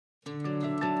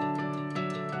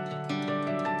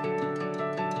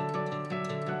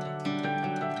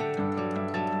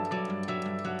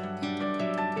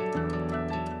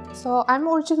So I'm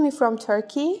originally from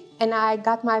Turkey, and I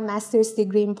got my master's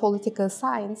degree in political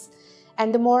science.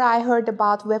 And the more I heard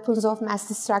about weapons of mass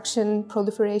destruction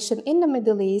proliferation in the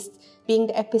Middle East being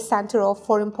the epicenter of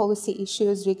foreign policy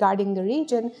issues regarding the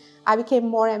region, I became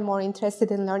more and more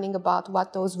interested in learning about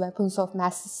what those weapons of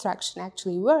mass destruction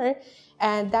actually were.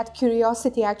 And that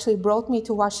curiosity actually brought me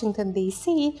to Washington,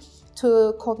 D.C.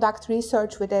 to conduct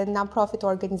research with a nonprofit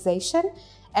organization,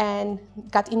 and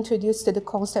got introduced to the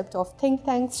concept of think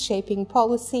tanks shaping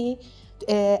policy,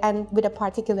 and with a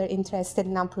particular interest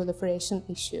in non-proliferation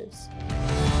issues.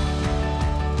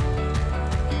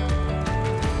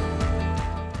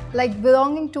 Like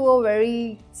belonging to a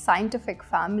very scientific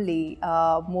family,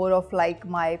 more of like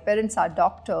my parents are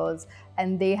doctors,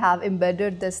 and they have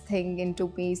embedded this thing into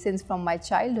me since from my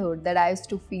childhood that I used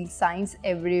to feel science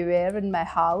everywhere in my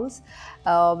house.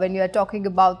 When you are talking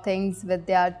about things with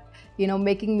their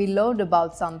making me learn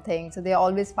about something. So they're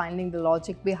always finding the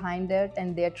logic behind it,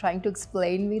 and they're trying to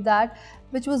explain me that,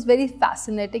 which was very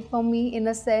fascinating for me in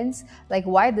a sense, like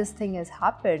why this thing has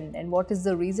happened and what is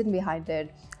the reason behind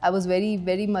it. I was very,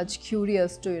 very much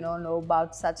curious to know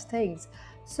about such things.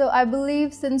 So I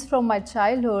believe since from my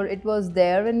childhood, it was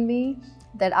there in me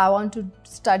that I want to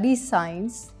study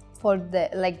science for a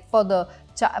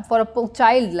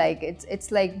child. Like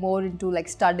it's like more into like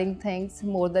studying things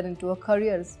more than into a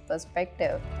career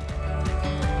perspective.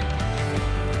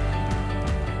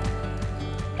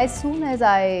 As soon as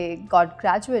I got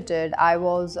graduated, I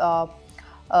was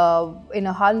in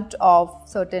a hunt of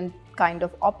certain kind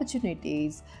of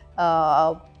opportunities.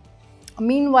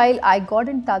 Meanwhile, I got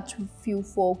in touch with few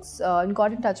folks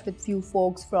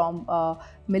from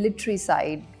military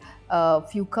side,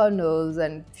 few colonels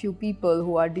and few people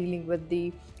who are dealing with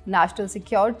the national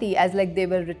security, as like they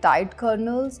were retired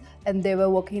colonels and they were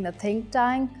working in a think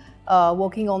tank,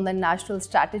 working on the national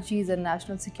strategies and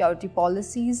national security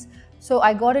policies. So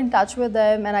I got in touch with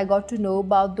them and I got to know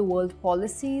about the world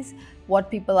policies, what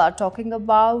people are talking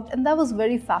about, and that was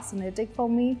very fascinating for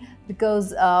me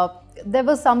because there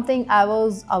was something I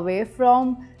was away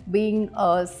from, being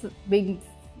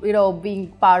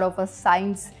part of a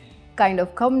science kind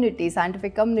of community,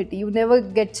 scientific community. You never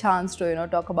get chance to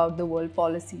talk about the world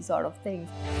policy sort of things.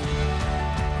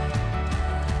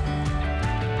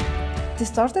 It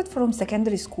started from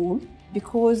secondary school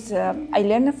because I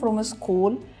learned from a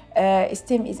school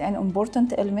STEM is an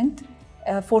important element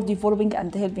for developing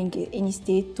and helping any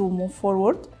state to move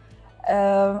forward,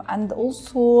 and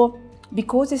also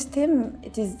because STEM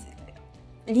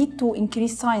lead to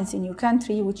increased science in your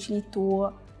country, which lead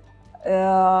to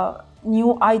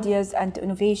new ideas and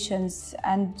innovations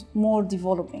and more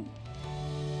developing.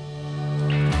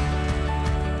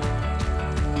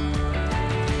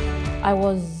 I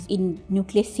was in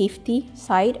nuclear safety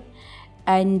side,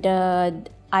 and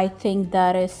I think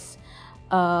there is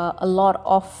a lot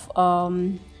of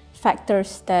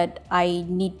factors that I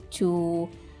need to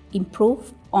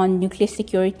improve on nuclear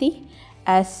security,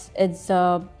 as it's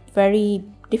very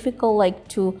difficult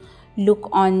to look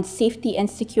on safety and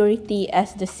security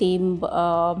as the same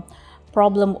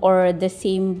problem or the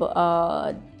same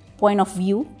point of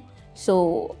view.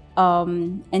 So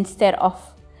instead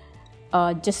of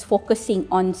just focusing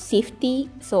on safety,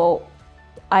 so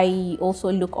I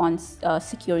also look on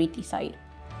security side.